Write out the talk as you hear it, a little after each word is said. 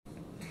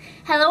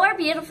Hello, our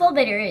beautiful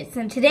bitters,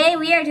 and today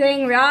we are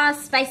doing Raw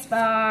Spice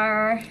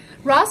Bar.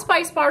 Raw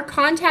Spice Bar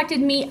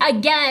contacted me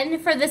again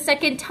for the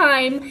second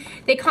time.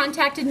 They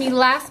contacted me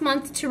last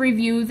month to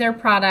review their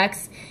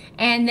products,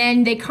 and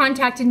then they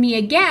contacted me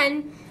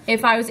again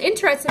if I was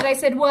interested. I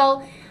said,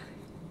 well,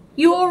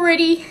 you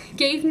already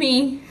gave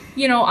me,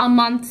 you know, a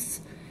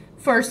month's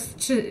first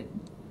to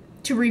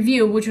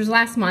review, which was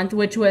last month,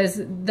 which was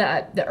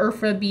the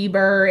Urfa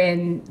Biber,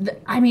 and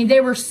I mean,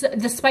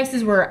 the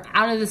spices were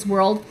out of this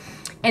world.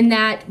 And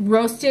that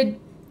roasted,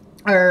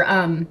 or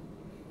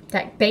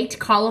that baked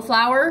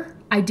cauliflower,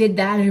 I did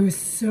that. It was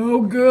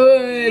so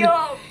good.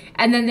 Yum.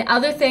 And then the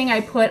other thing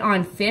I put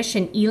on fish,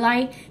 and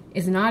Eli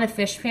is not a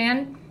fish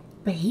fan,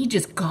 but he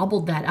just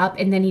gobbled that up.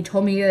 And then he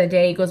told me the other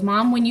day, he goes,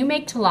 Mom, when you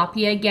make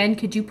tilapia again,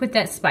 could you put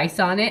that spice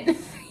on it?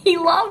 He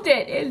loved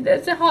it. It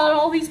had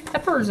all these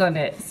peppers on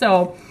it.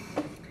 So,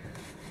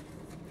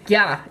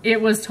 yeah,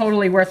 it was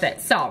totally worth it.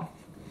 So,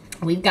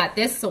 we've got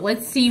this. So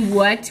let's see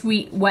what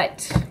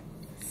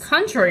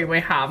country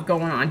we have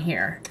going on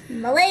here.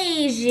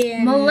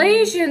 Malaysian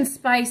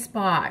spice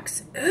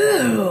box.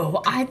 Ooh,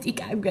 I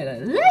think I'm gonna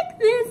like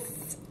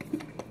this.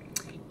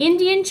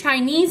 Indian,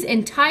 Chinese,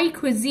 and Thai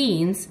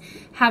cuisines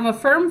have a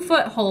firm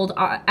foothold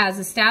as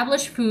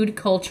established food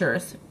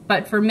cultures,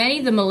 but for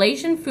many, the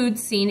Malaysian food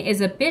scene is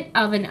a bit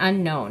of an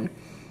unknown.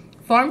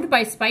 Formed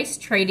by spice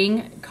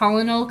trading,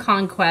 colonial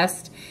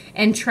conquest,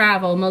 and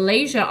travel,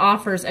 Malaysia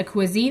offers a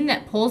cuisine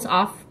that pulls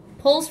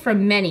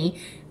from many,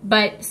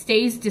 but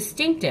stays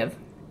distinctive.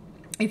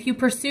 If you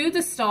pursue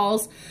the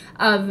stalls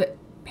of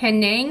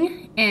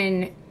Penang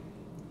and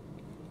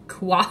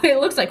Kuala, it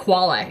looks like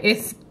Kuala.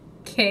 It's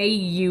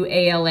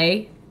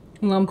K-U-A-L-A,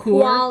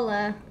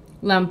 Lumpur.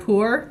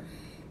 Lumpur.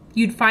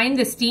 You'd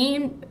find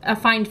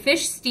find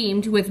fish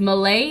steamed with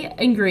Malay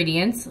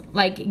ingredients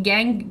like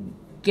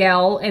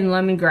ganggel and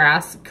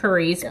lemongrass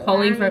curries, and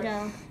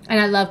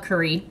I love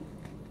curry.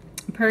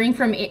 Pulling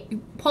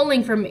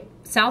from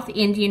South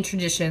Indian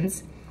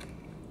traditions.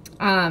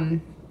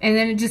 And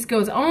then it just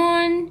goes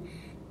on.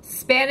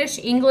 Spanish,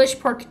 English,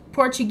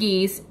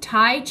 Portuguese,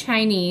 Thai,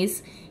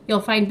 Chinese.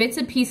 You'll find bits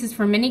and pieces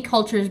from many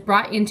cultures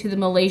brought into the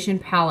Malaysian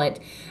palate.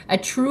 A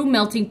true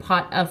melting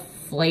pot of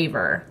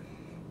flavor.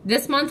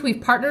 This month we've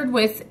partnered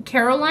with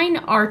Caroline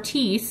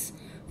Artis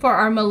for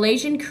our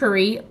Malaysian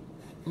curry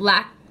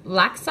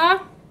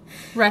laksa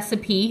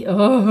recipe.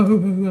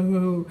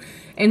 Oh,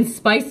 and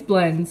spice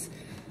blends.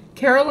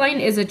 Caroline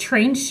is a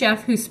trained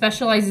chef who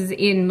specializes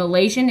in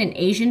Malaysian and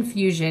Asian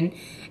fusion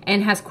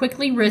and has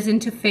quickly risen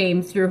to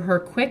fame through her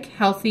quick,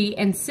 healthy,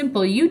 and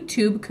simple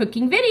YouTube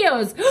cooking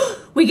videos.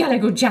 We gotta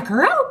go check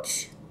her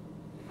out.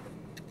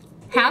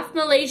 Half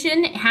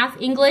Malaysian, half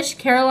English,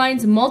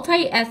 Caroline's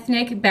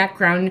multi-ethnic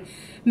background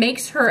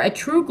makes her a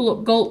true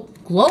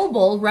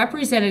global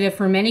representative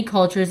for many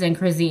cultures and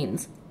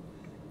cuisines.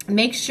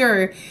 Make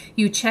sure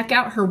you check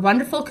out her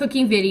wonderful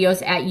cooking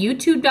videos at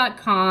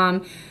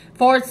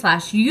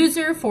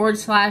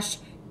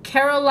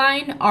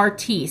youtube.com/user/Caroline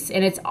Artis,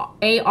 and it's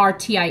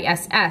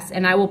A-R-T-I-S-S,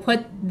 and I will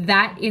put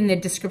that in the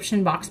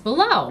description box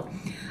below.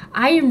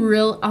 I am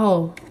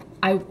oh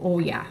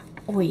yeah.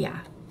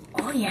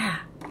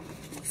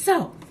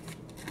 So,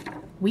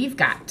 we've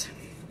got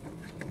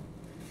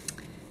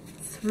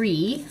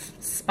 3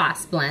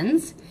 spice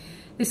blends.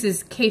 This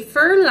is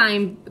kaffir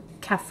lime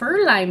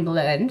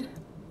blend,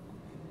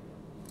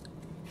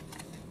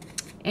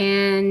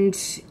 and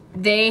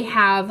they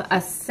have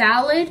a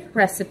salad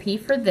recipe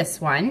for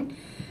this one,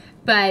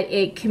 but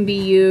it can be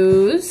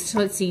used,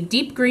 let's see,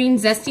 deep green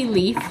zesty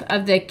leaf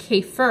of the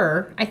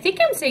kaffir, I think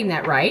I'm saying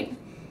that right,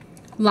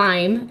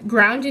 lime,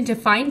 ground into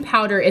fine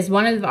powder, is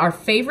one of our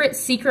favorite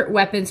secret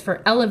weapons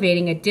for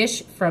elevating a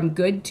dish from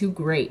good to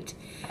great.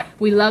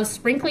 We love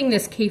sprinkling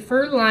this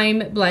kaffir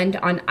lime blend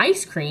on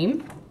ice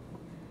cream,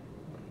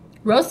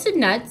 roasted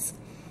nuts,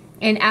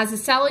 and as a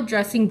salad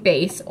dressing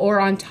base, or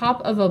on top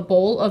of a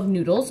bowl of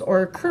noodles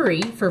or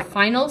curry for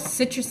final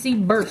citrusy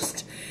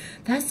burst.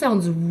 That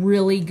sounds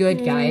really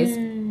good, guys.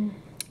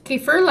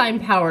 Kaffir lime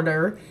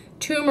powder,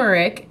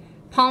 turmeric,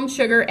 palm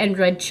sugar, and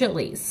red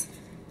chilies.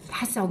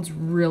 That sounds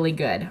really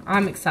good.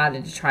 I'm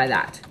excited to try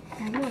that.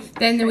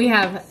 Then we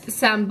have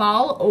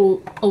sambal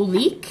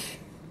olik.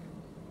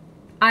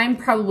 I'm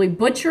probably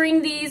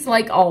butchering these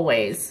like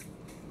always.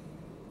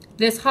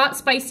 This hot,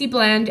 spicy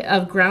blend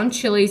of ground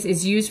chilies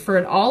is used for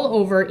an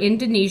all-over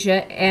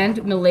Indonesia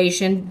and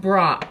Malaysian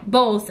broth,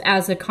 both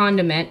as a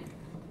condiment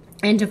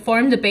and to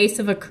form the base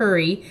of a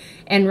curry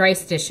and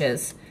rice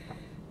dishes.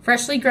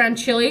 Freshly ground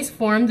chilies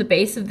form the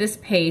base of this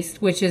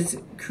paste, which is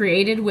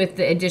created with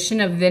the addition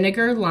of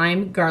vinegar,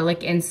 lime,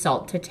 garlic, and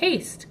salt to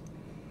taste.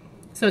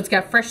 So it's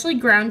got freshly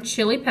ground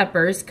chili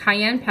peppers,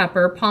 cayenne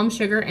pepper, palm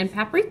sugar, and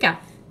paprika.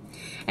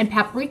 And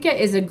paprika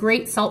is a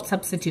great salt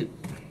substitute,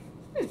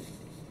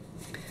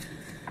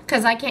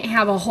 because I can't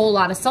have a whole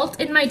lot of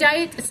salt in my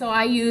diet, so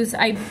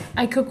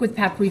I cook with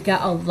paprika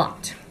a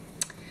lot.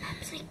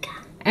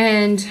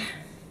 And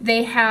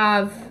they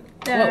have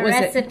the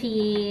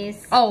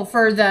recipes. Oh,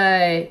 for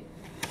the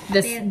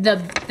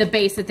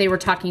base that they were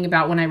talking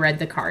about when I read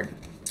the card.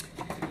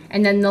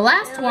 And then the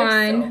last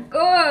one. So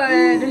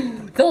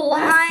good. The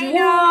last one.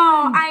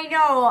 I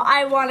know.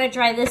 I want to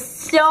try this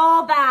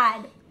so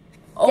bad.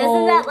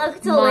 Doesn't that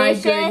look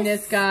delicious? My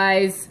goodness,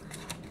 guys.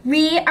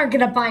 We are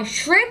going to buy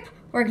shrimp.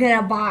 We're going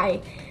to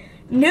buy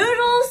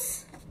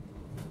noodles.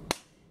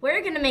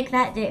 We're going to make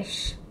that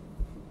dish.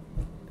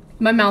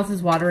 My mouth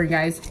is watering,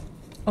 guys.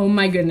 Oh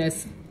my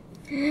goodness.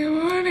 I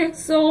want it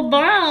so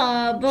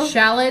bad.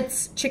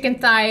 Shallots, chicken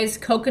thighs,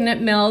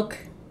 coconut milk,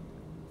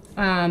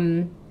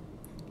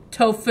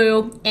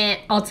 tofu, and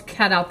I'll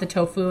cut out the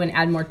tofu and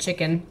add more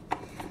chicken.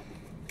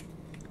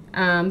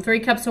 3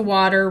 cups of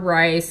water,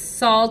 rice,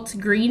 salt,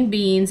 green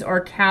beans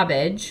or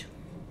cabbage,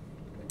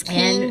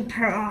 King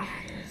prawns.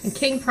 And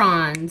king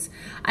prawns.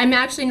 I'm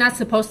actually not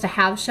supposed to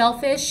have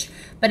shellfish,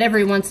 but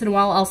every once in a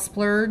while I'll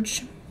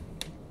splurge.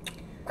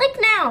 Like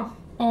now.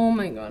 Oh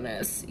my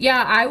goodness.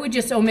 Yeah, I would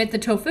just omit the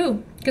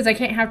tofu because I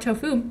can't have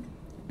tofu.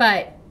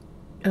 But,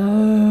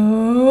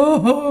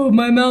 oh,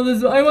 my mouth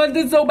is, I want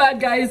this so bad,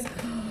 guys.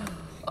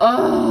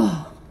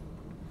 Oh.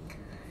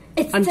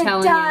 It's I'm to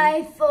telling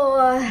die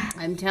for.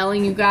 I'm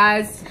telling you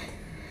guys.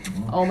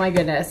 Oh my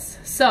goodness.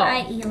 So,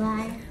 Hi,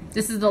 Eli.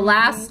 this is the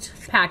last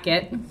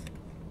packet.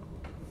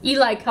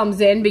 Eli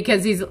comes in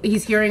because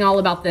he's hearing all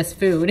about this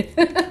food.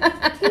 Can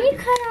you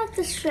cut out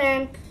the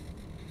shrimp?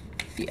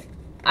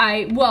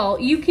 Well,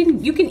 you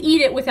can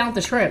eat it without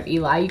the shrimp,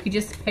 Eli. You could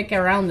just pick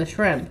around the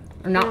shrimp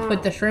or not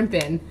put the shrimp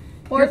in.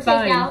 Or You're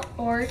fine.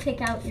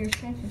 take out your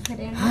shrimp and put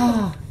it in.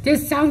 Oh,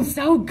 this sounds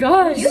so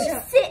good.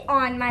 You sit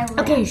on my lap.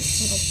 Okay,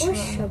 shh. Or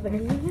shove it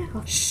in your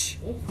mouth. Shh.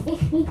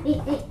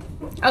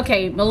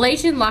 Okay,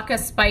 Malaysian laksa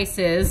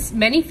spices.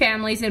 Many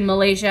families in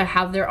Malaysia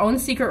have their own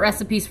secret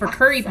recipes for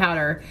curry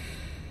powder,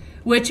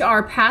 which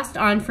are passed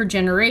on for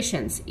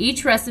generations.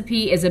 Each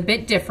recipe is a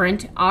bit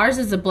different. Ours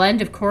is a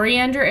blend of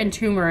coriander and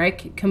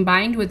turmeric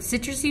combined with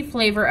citrusy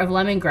flavor of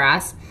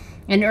lemongrass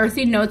and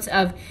earthy notes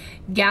of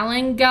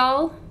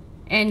galangal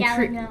and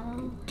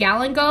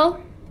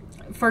galangal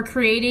for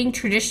creating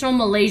traditional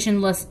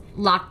Malaysian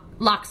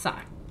laksa.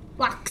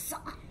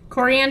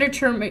 Coriander,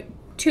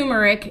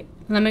 turmeric,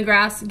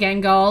 lemongrass,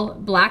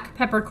 galangal, black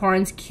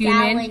peppercorns,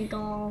 cumin,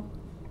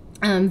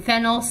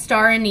 fennel,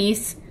 star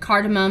anise,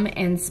 cardamom,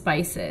 and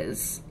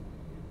spices.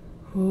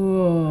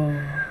 Ooh.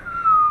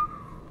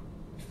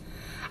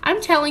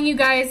 I'm telling you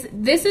guys,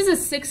 this is a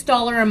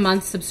 $6 a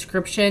month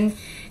subscription.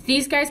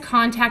 These guys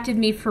contacted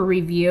me for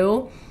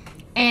review,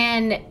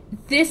 and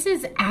this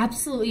is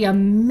absolutely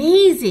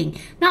amazing.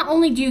 Not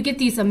only do you get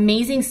these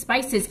amazing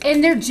spices,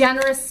 and they're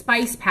generous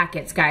spice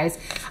packets, guys.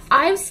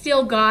 I've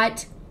still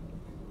got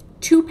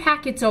 2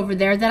 packets over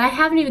there that I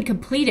haven't even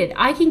completed.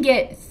 I can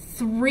get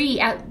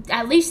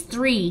at least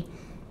 3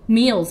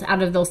 meals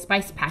out of those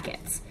spice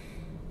packets.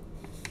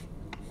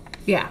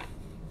 Yeah.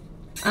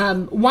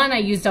 One I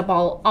used up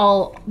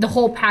the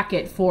whole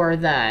packet for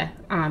the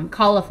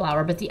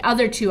cauliflower, but the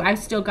other 2 I've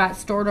still got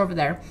stored over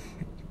there.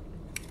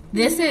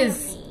 This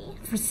is,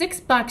 for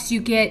 $6 you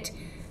get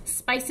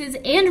spices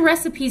and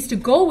recipes to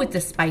go with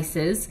the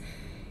spices.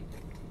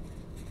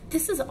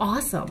 This is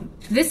awesome.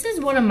 This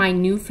is one of my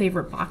new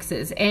favorite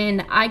boxes,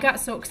 and I got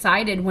so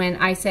excited when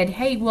I said,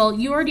 hey, well,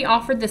 you already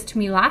offered this to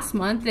me last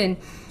month, and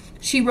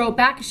she wrote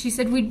back and she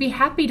said, we'd be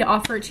happy to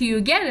offer it to you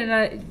again,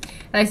 and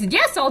I said,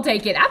 yes, I'll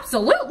take it,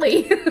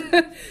 absolutely.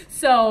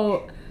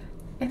 So,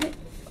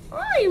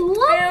 I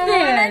love this.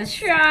 I want to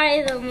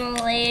try the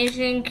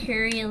Malaysian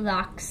curry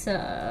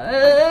laksa.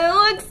 It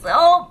looks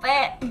so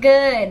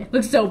good.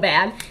 Looks so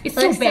bad. It's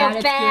so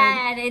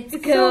bad. It's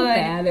good. So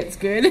bad. It's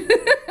good.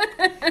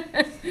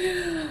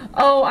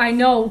 Oh, I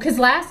know. Because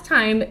last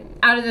time,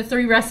 out of the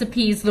 3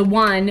 recipes, the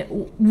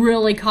one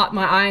really caught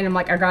my eye, and I'm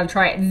like, I gotta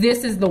try it.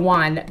 This is the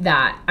one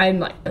that I'm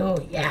like, oh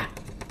yeah,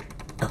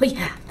 oh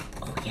yeah,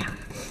 oh yeah.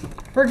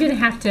 We're gonna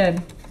have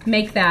to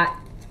make that.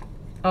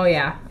 Oh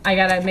yeah, I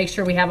gotta make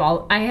sure we have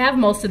I have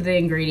most of the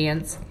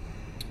ingredients.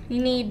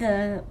 You need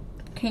the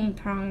king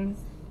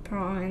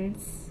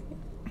prawns.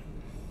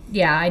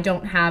 Yeah, I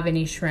don't have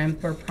any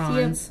shrimp or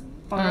prawns.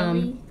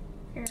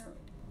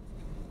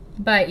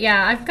 But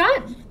yeah, I've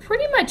got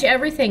pretty much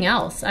everything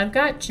else. I've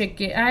got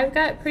chicken, I've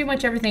got pretty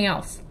much everything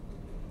else.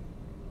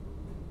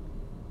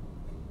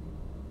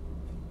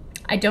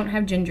 I don't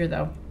have ginger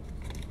though.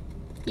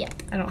 Yep.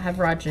 I don't have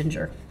raw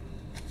ginger.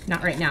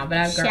 Not right now, but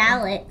I've got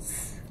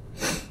shallots.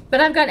 But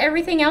I've got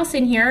everything else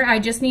in here. I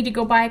just need to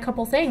go buy a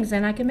couple things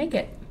and I can make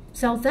it.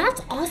 So that's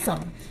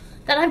awesome.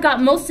 That I've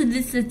got most of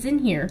this that's in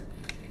here.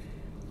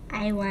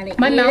 I want to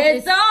My eat mouth it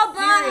is so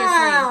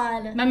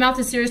bad. My mouth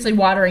is seriously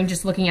watering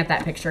just looking at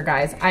that picture,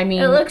 guys. I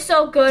mean, it looks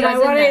so good. I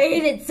want to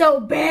eat it so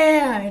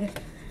bad.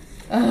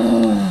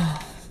 I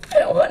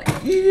don't want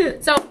to eat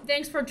it. So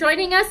thanks for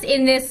joining us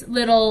in this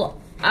little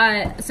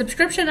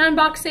subscription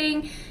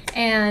unboxing,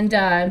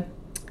 and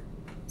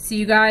see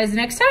you guys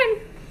next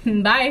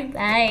time. Bye.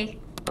 Bye.